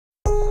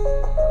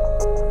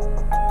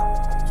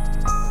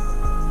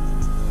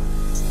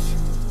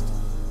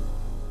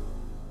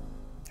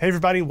Hey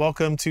everybody,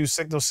 welcome to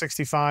Signal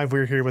 65.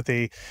 We're here with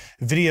a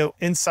video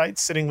insight,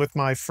 sitting with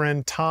my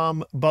friend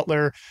Tom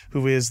Butler,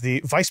 who is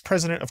the Vice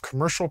President of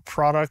Commercial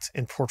Product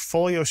and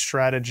Portfolio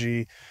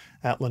Strategy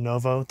at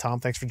Lenovo. Tom,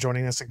 thanks for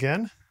joining us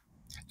again.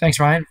 Thanks,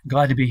 Ryan.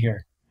 Glad to be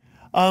here.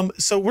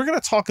 So we're going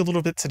to talk a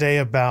little bit today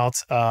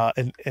about a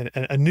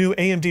new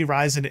AMD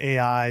Ryzen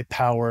AI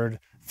powered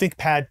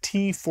ThinkPad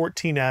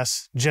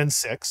T14s Gen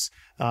 6.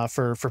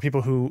 For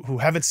people who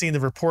haven't seen the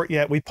report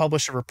yet, we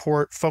published a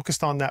report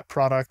focused on that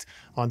product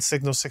on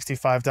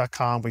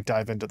signal65.com. We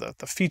dive into the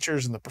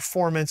features and the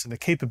performance and the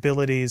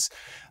capabilities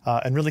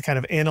and really kind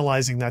of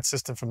analyzing that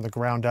system from the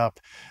ground up.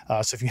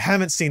 So if you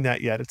haven't seen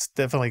that yet, it's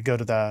definitely go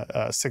to the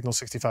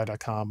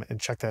signal65.com and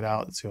check that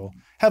out. So you'll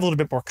have a little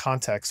bit more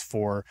context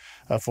for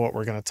what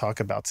we're going to talk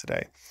about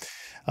today.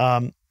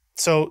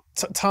 So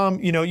Tom,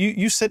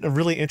 you sit in a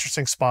really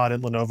interesting spot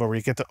at Lenovo where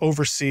you get to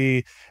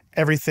oversee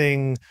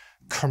everything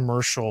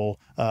commercial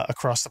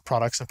across the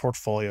products and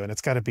portfolio, and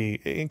it's got to be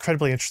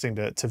incredibly interesting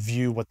to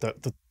view what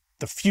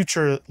the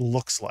future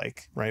looks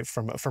like, right?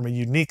 From a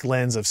unique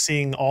lens of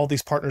seeing all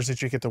these partners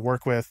that you get to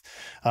work with,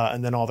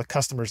 and then all the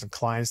customers and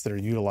clients that are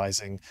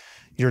utilizing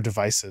your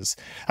devices.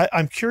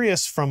 I'm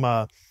curious from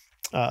a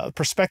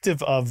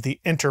perspective of the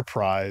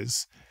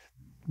enterprise.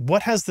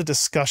 What has the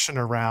discussion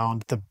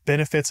around the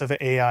benefits of an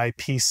AI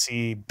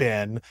PC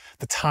been?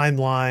 The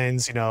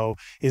timelines,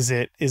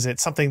 is it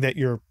something that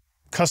your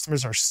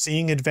customers are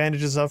seeing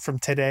advantages of from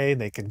today,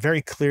 and they can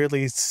very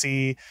clearly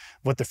see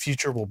what the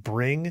future will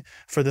bring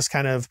for this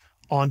kind of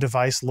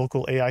on-device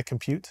local AI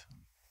compute?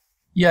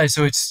 Yeah,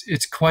 so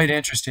it's quite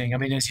interesting. I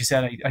mean, as you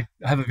said, I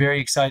have a very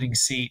exciting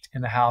seat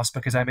in the house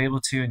because I'm able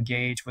to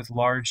engage with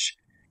large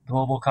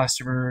global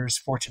customers,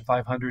 Fortune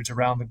 500s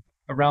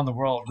around the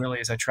world, really,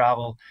 as I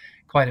travel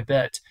quite a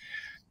bit.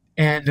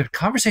 And the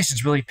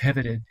conversation's really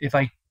pivoted.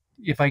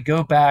 If I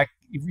go back,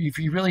 if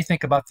you really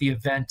think about the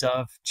event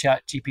of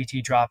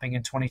ChatGPT dropping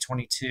in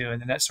 2022,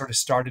 and then that sort of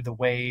started the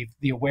wave,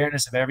 the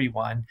awareness of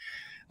everyone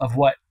of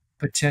what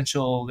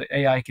potential the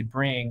AI could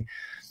bring,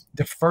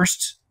 the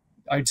first,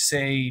 I'd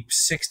say,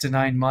 6 to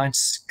 9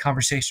 months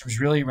conversation was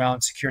really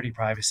around security,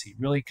 privacy,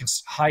 really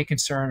high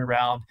concern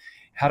around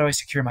how do I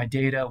secure my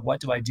data? What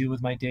do I do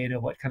with my data?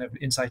 What kind of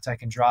insights I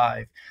can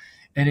drive?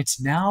 And it's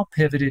now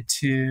pivoted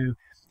to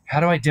how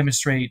do I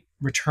demonstrate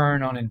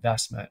return on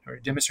investment or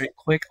demonstrate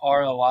quick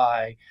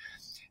ROI?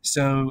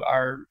 So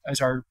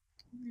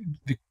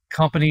the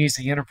companies,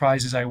 the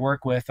enterprises I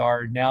work with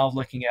are now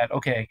looking at,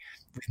 okay,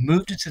 we've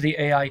moved into the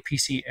AI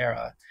PC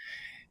era.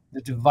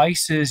 The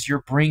devices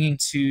you're bringing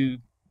to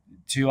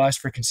us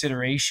for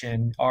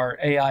consideration are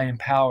AI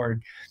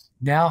empowered.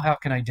 Now, how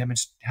can I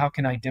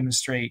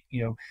demonstrate,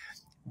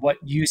 what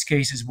use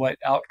cases, what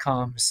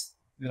outcomes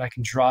that I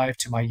can drive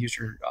to my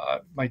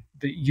the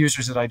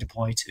users that I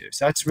deploy to.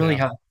 So that's really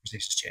how the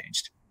conversation's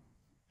changed.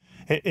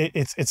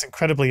 It's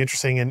incredibly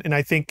interesting, and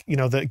I think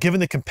given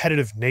the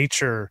competitive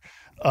nature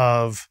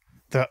of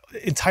the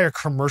entire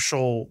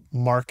commercial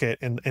market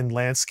and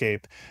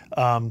landscape,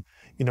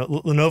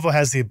 Lenovo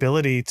has the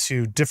ability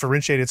to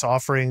differentiate its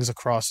offerings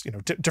across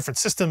different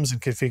systems and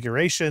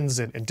configurations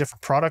and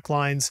different product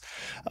lines,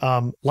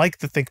 like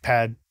the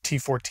ThinkPad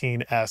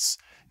T14s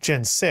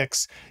Gen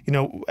 6.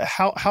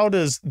 How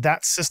does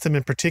that system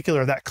in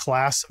particular, that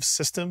class of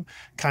system,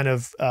 kind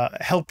of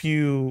help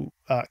you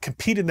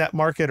compete in that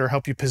market or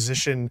help you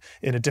position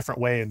in a different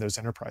way in those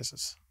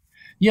enterprises?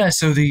 Yeah,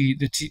 so the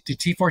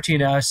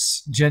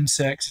T14s Gen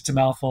 6, it's a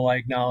mouthful, I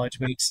acknowledge,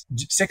 but it's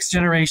sixth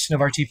generation of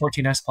our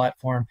T14s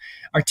platform.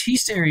 Our T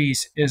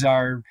series is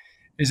our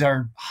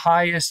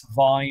highest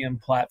volume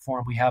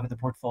platform we have in the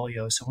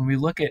portfolio. So when we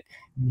look at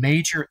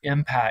major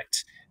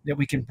impact that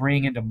we can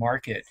bring into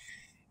market,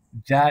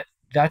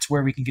 that's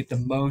where we can get the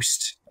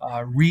most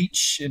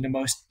reach and the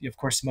most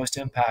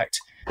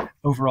impact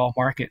overall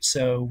market.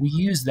 So we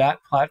use that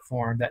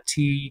platform, that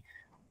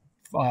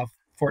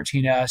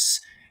T14s,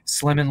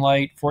 slim and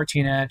light,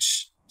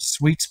 14-inch,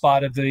 sweet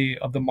spot of the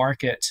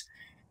market,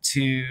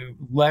 to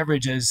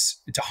leverage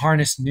to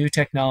harness new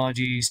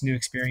technologies, new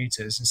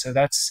experiences. And so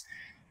that's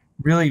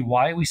really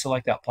why we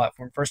select that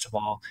platform, first of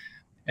all.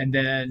 And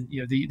then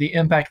the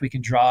impact we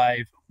can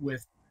drive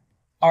with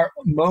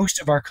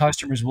most of our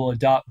customers will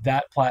adopt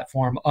that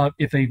platform.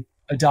 If they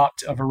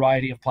adopt a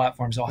variety of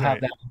platforms, they'll have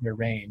that in their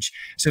range.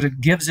 So it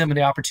gives them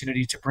the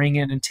opportunity to bring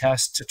in and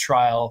test, to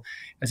trial,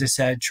 as I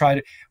said,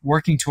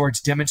 working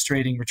towards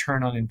demonstrating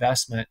return on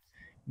investment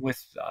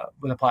with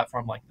a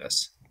platform like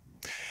this.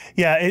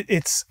 Yeah,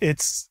 it's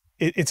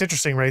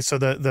interesting, right? So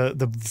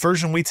the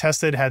version we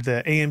tested had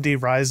the AMD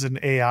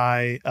Ryzen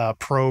AI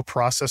Pro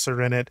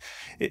processor in it.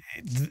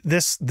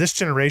 This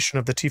generation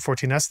of the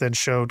T14s then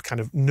showed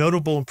kind of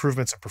notable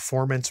improvements in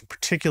performance,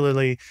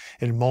 particularly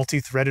in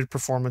multi-threaded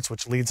performance,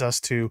 which leads us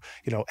to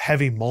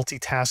heavy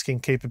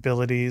multitasking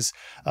capabilities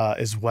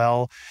as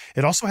well.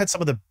 It also had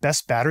some of the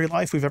best battery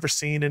life we've ever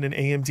seen in an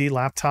AMD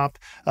laptop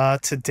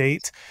to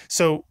date.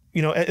 So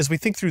as we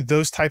think through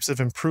those types of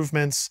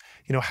improvements,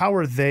 how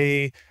are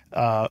they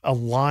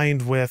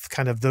aligned with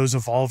kind of those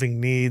evolving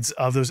needs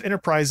of those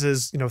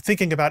enterprises,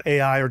 thinking about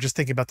AI or just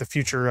thinking about the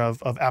future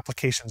of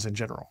applications in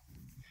general?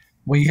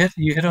 Well,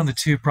 you hit on the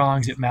two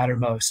prongs that matter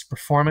most: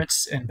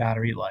 performance and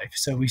battery life.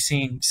 So we've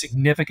seen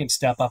significant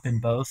step up in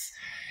both.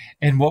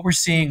 And what we're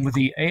seeing with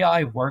the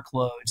AI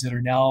workloads that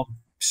are now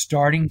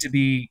starting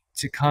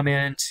to come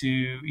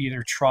into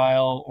either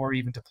trial or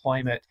even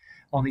deployment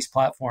on these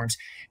platforms,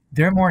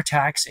 they're more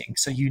taxing.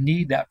 So you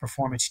need that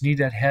performance, you need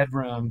that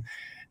headroom,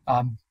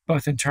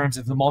 both in terms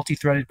of the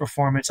multi-threaded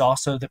performance,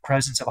 also the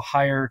presence of a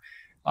higher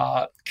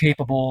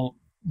capable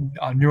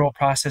neural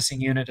processing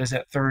unit as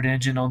that third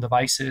engine on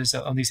devices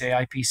on these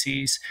AI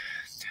PCs,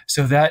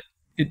 so that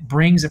it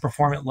brings a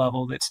performance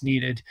level that's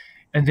needed.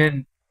 And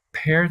then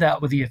pair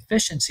that with the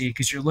efficiency,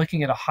 because you're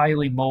looking at a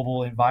highly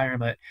mobile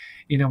environment.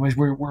 As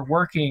we're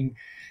working,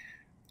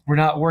 we're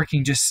not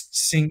working just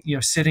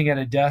sitting at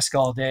a desk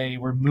all day.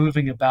 We're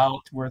moving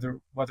about,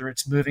 whether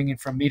it's moving in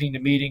from meeting to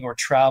meeting or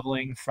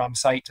traveling from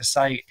site to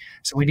site.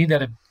 So we need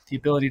the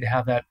ability to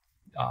have that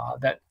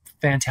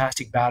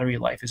fantastic battery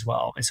life as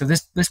well. And so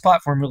this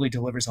platform really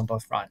delivers on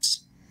both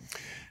fronts.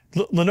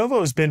 Lenovo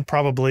has been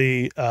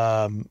probably,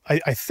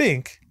 I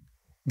think,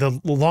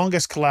 the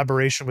longest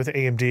collaboration with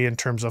AMD in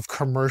terms of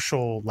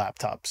commercial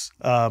laptops.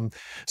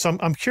 So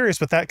I'm curious,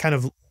 with that kind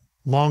of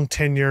long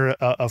tenure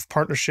of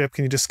partnership,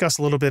 can you discuss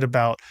a little bit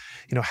about,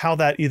 how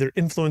that either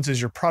influences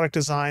your product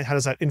design? How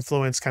does that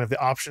influence kind of the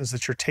options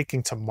that you're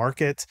taking to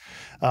market?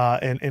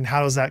 And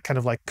how does that kind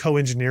of like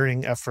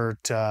co-engineering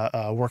effort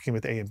working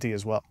with AMD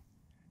as well?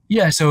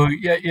 Yeah, so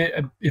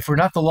yeah, if we're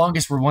not the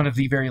longest, we're one of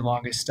the very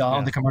longest on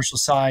Yeah. the commercial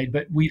side.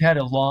 But we've had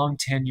a long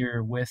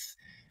tenure with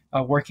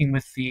working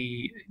with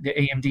the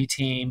AMD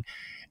team,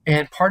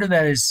 and part of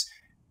that is,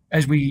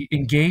 as we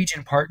engage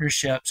in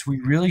partnerships, we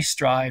really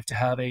strive to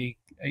have a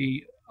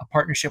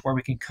partnership where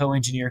we can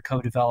co-engineer,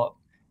 co-develop,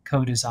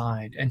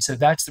 co-design. And so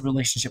that's the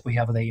relationship we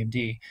have with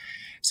AMD.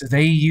 So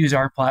they use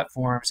our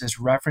platforms as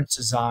reference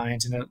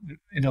designs, and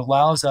it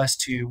allows us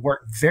to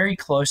work very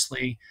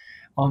closely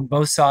on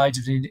both sides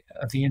of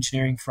the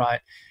engineering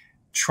front,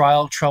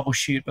 trial,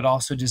 troubleshoot, but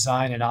also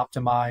design and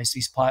optimize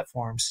these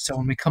platforms. So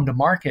when we come to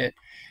market,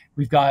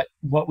 we've got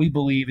what we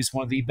believe is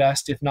one of the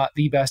best, if not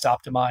the best,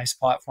 optimized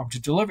platform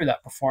to deliver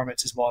that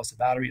performance as well as the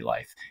battery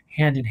life,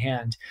 hand in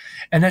hand.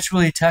 And that's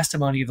really a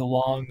testimony of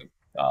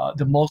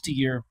the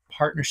multi-year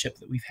partnership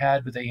that we've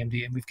had with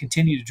AMD, and we've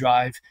continued to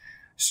drive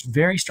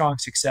very strong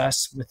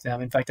success with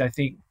them. In fact, I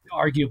think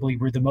arguably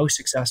we're the most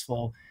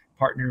successful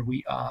partner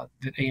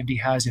that AMD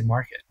has in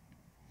market.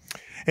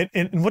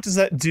 And what does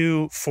that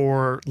do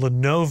for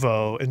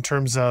Lenovo in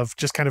terms of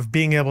just kind of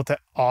being able to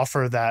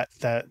offer that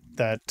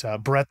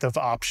breadth of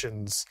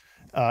options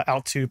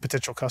out to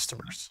potential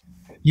customers?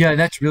 Yeah,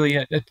 that's really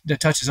it. That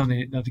touches on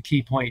the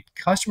key point.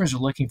 Customers are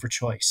looking for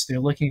choice. They're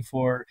looking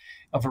for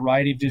a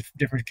variety of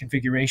different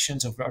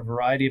configurations, a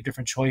variety of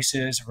different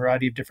choices, a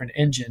variety of different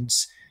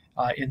engines.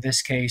 In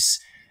this case,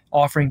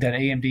 offering that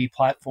AMD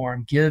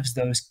platform gives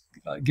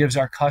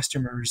our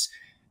customers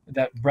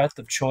that breadth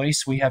of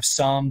choice. We have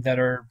some that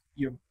are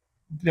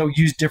they'll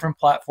use different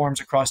platforms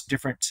across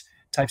different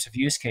types of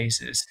use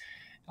cases,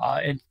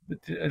 and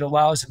it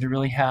allows them to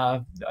really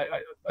have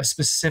a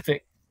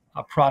specific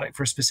product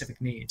for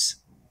specific needs.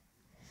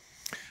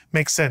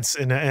 Makes sense,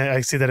 and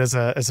I see that as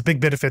a big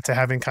benefit to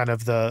having kind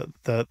of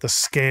the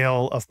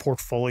scale of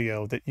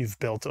portfolio that you've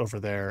built over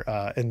there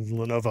in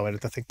Lenovo and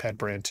at the ThinkPad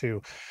brand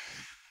too.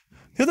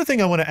 The other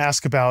thing I want to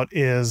ask about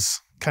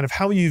is kind of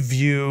how you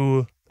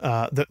view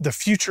the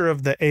future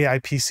of the AI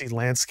PC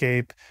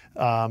landscape.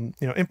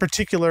 In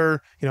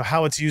particular,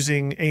 how it's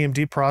using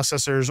AMD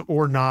processors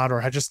or not, or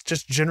how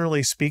just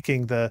generally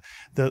speaking, the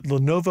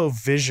Lenovo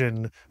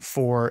vision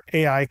for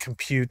AI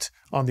compute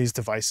on these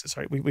devices.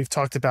 Right, we've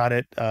talked about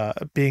it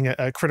being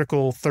a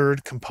critical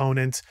third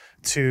component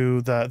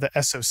to the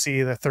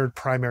SoC, the third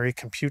primary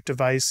compute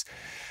device.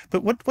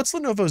 But what's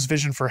Lenovo's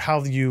vision for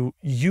how you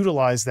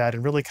utilize that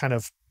and really kind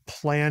of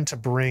plan to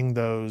bring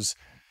those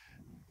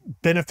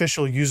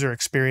beneficial user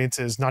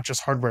experiences, not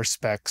just hardware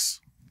specs,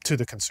 to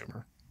the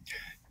consumer?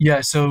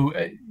 Yeah, so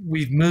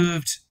we've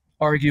moved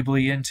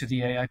arguably into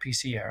the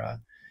AIPC era.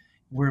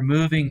 We're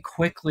moving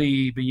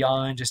quickly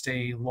beyond just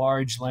a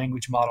large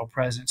language model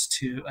presence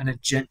to an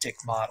agentic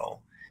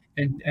model.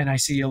 And I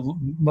see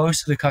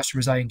most of the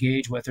customers I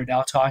engage with are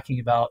now talking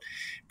about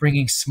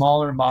bringing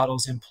smaller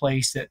models in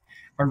place that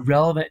are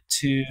relevant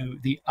to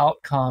the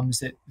outcomes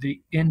that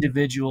the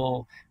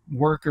individual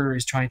worker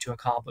is trying to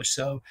accomplish.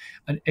 So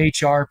an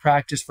HR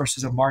practice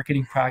versus a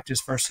marketing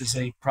practice versus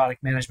a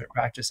product management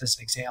practice, as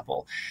an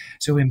example.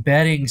 So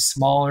embedding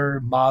smaller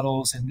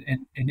models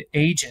and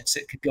agents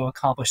that could go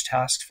accomplish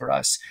tasks for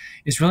us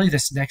is really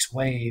this next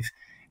wave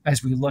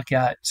as we look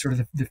at sort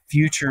of the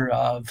future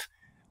of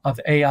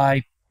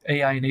AI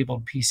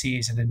enabled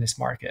PCs and in this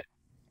market.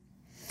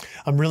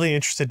 I'm really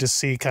interested to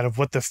see kind of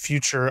what the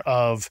future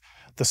of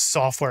the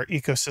software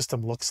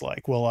ecosystem looks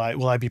like. Will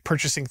I be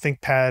purchasing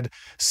ThinkPad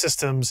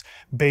systems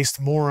based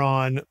more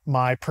on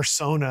my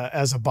persona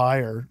as a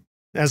buyer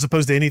as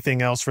opposed to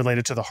anything else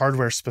related to the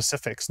hardware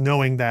specifics,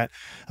 knowing that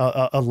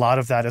a lot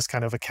of that is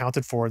kind of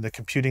accounted for in the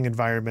computing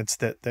environments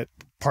that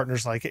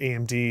partners like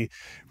AMD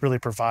really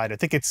provide. I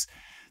think it's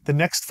the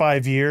next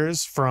 5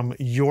 years from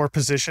your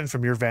position,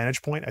 from your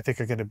vantage point, I think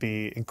are going to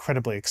be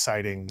incredibly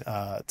exciting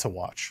to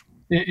watch.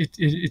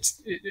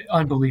 It's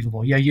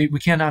unbelievable. Yeah, we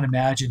cannot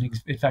imagine,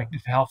 in fact,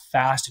 how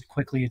fast and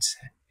quickly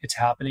it's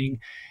happening.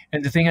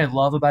 And the thing I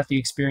love about the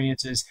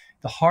experience is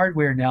the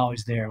hardware now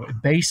is there,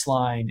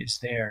 baseline is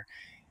there.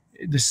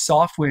 The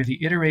software,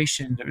 the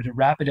iteration, the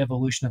rapid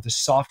evolution of the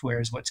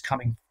software is what's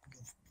coming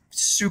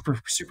super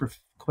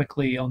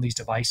quickly on these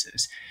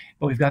devices.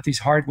 But we've got these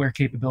hardware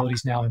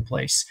capabilities now in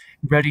place,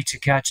 ready to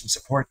catch and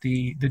support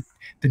the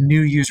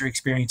new user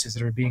experiences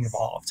that are being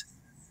evolved.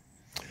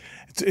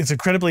 It's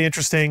incredibly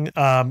interesting.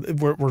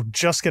 We're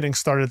just getting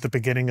started at the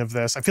beginning of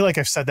this. I feel like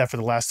I've said that for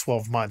the last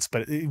 12 months,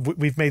 but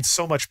we've made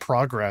so much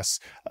progress.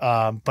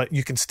 But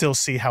you can still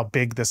see how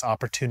big this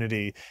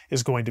opportunity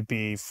is going to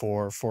be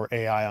for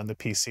AI on the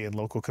PC and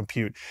local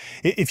compute.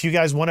 If you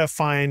guys want to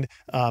find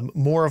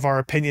more of our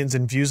opinions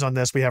and views on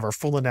this, we have our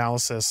full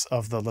analysis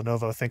of the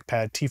Lenovo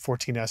ThinkPad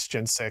T14s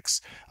Gen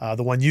 6,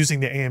 the one using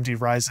the AMD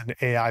Ryzen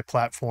AI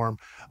platform,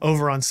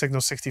 over on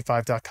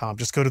signal65.com.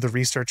 Just go to the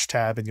research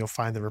tab and you'll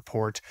find the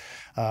report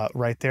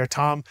right there.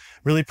 Tom,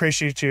 really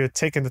appreciate you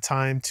taking the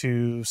time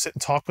to sit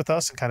and talk with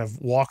us and kind of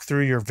walk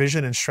through your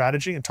vision and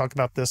strategy and talk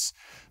about this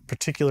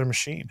particular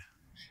machine.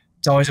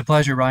 It's always a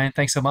pleasure, Ryan.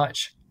 Thanks so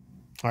much.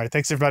 All right.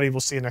 Thanks, everybody. We'll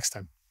see you next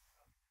time.